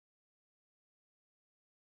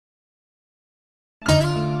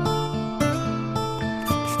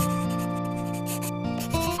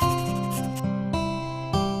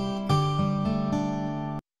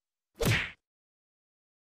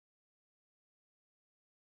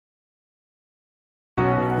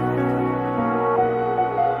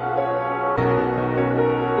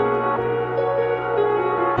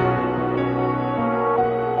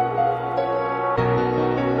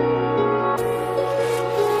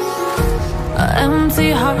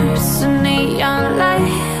Empty hearts and neon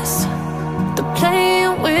lights, they're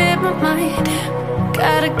playing with my mind.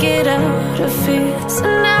 Gotta get out of here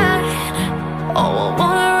tonight. Oh, I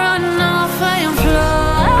wanna run off and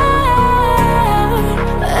fly,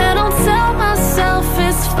 and I'll tell myself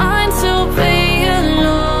it's fine to be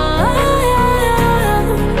alone,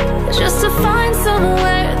 just to find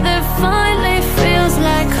somewhere that finally feels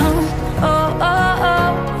like home. Oh, oh,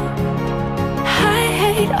 oh. I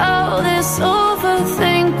hate all this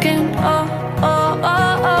overthinking. Oh, oh,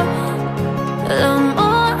 oh, oh. The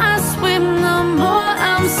more I swim, the more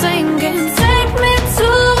I'm sinking. Take me to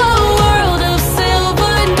a world of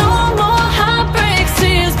silver, no more heartbreaks,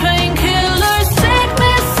 tears, painkillers. Take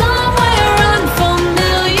me somewhere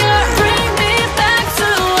unfamiliar, bring me back to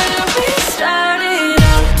where we started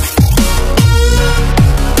out.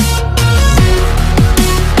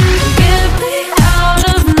 Get me out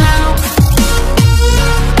of now,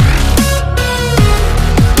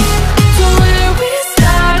 to where we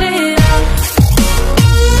started out.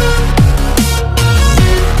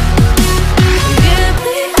 Get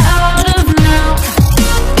me out of now,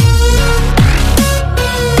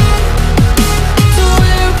 to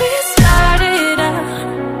where we started out.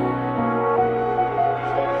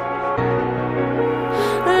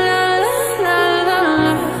 La la la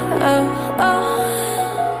la, oh, oh.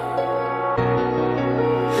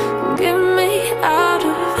 Get me out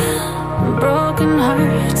of broken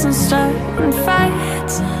hearts and starting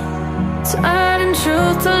fights, turning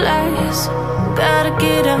truth to lies. Gotta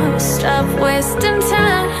get up, stop wasting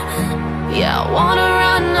time. Yeah, I wanna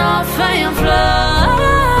run off and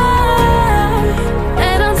fly,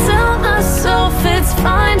 and I'll tell myself it's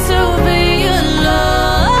fine to be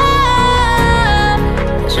alone,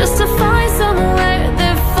 just to find somewhere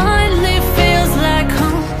that finally feels like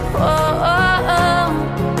home. Oh, oh, oh.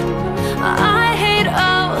 I hate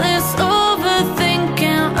all this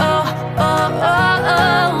overthinking. Oh, oh, oh,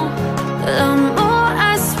 oh. The more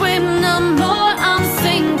I swim, the more I'm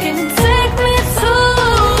sinking. Take me to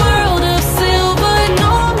a world of silver,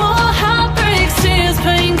 no more heartbreaks, tears,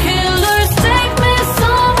 painkillers. Take me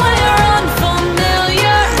somewhere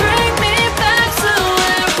unfamiliar, bring me back to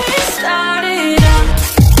where we started out.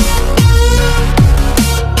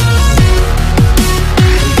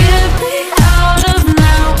 Get me out of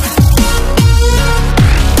now,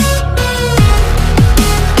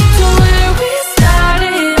 to where we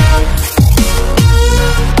started out.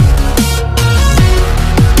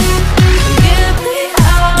 Get me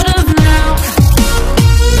out of now,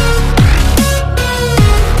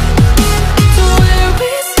 to where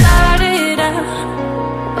we started out.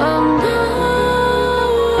 Oh no,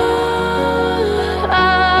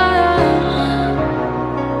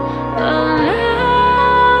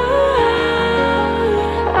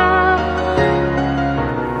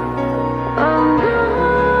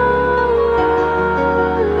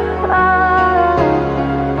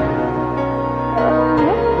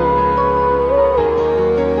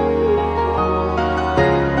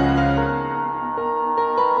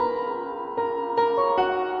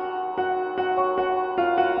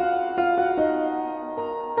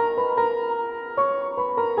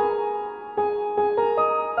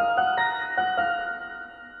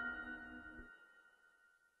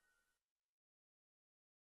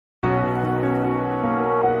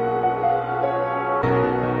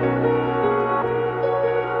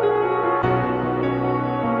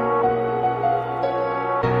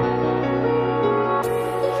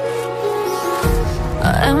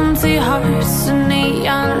 oh, empty hearts and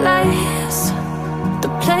neon lights,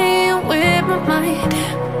 they're playing with my mind.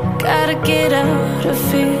 Gotta get out of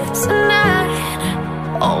here tonight.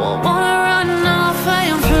 Oh, I wanna run off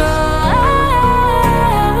and fly,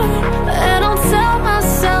 and I'll tell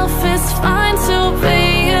myself it's fine to be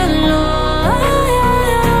alone,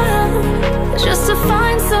 just to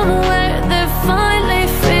find somewhere that finally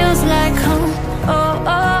feels like home. Oh,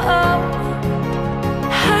 oh, oh.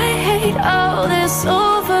 I hate all this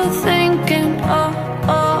overthinking. Oh,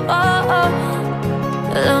 oh, oh, oh.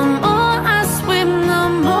 The more I swim, the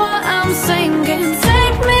more I'm sinking.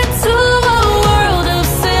 Take me to a world of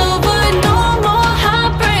silver,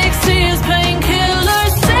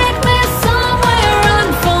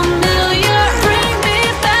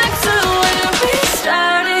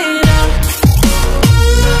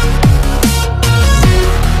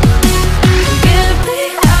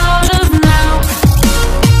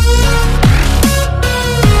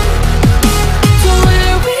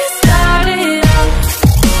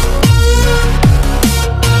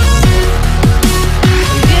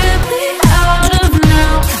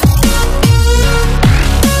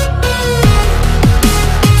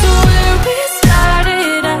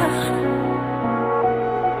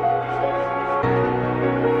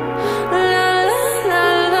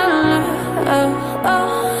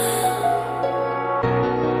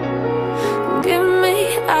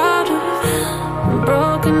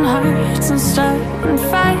 starting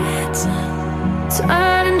fights,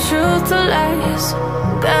 turning truth to lies.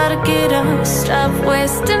 Gotta get up, stop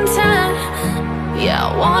wasting time. Yeah, I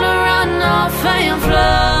wanna run off and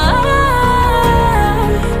fly.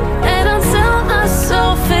 And I'll tell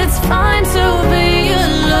myself it's fine to be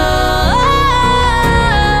alone,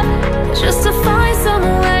 just to find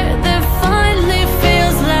somewhere that finally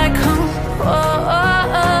feels like home. Oh,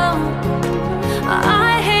 oh, oh.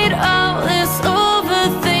 I hate all this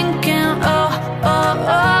overthinking. Oh, oh,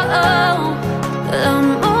 oh, oh. The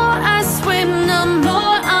more I swim, the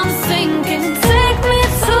more I'm sinking. Take me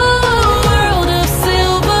to a world of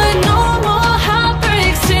silver. No more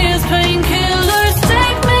heartbreaks, tears, painkillers.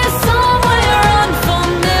 Take me somewhere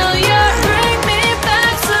unfamiliar. Bring me back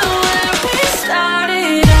to where we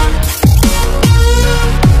started out.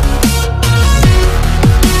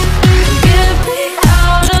 Get me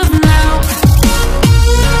out of now,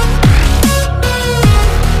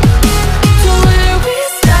 to where we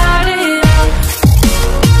started out.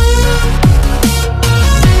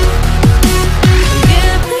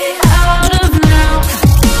 Get me out of now,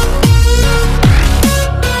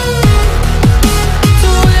 to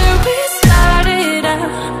where we started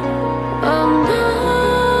out. Oh no,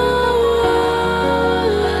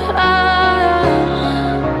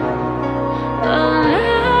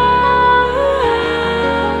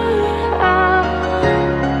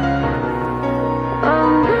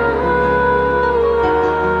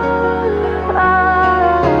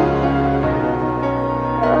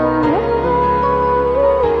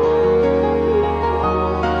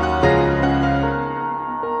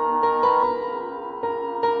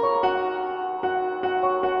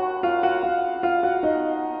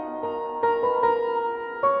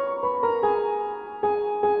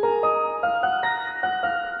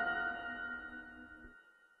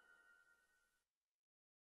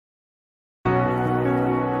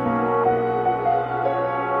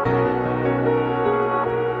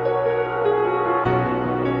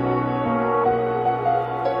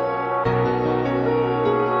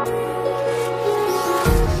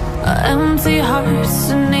 empty hearts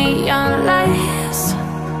and neon lights,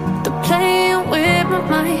 they're playing with my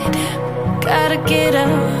mind. Gotta get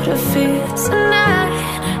out of here tonight.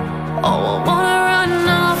 Oh, I wanna run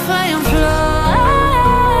off and fly.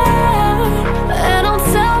 And I'll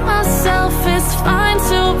tell myself it's fine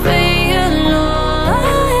to be alone,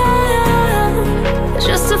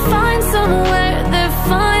 just to find somewhere that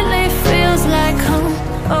finally feels like home.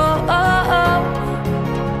 Oh, oh, oh.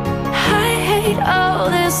 I hate all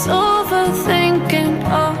this overthinking.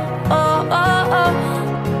 Oh, oh, oh, oh.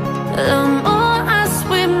 The more I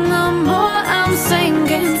swim, the more I'm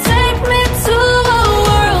sinking. Take me to a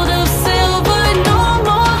world of silver. No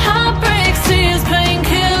more heartbreaks, tears,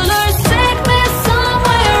 painkillers. Take me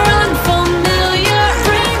somewhere unfamiliar.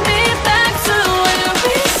 Bring me back to where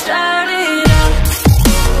we started out.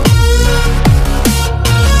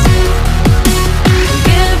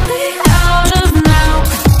 Get me out of now,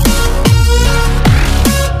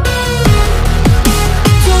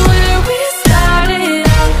 to where we started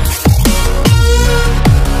out.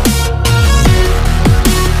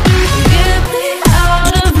 Get me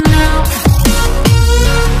out of now,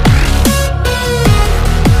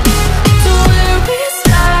 to where we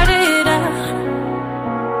started out.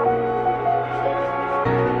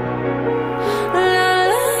 La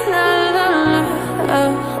la la la la,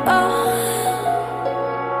 oh, oh.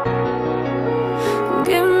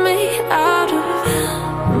 Get me out of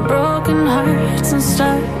broken hearts and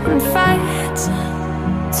starting fights,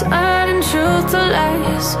 turning truth to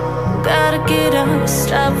lies. Gotta get up,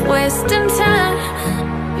 stop wasting time.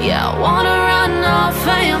 Yeah, I wanna run off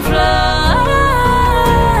and fly.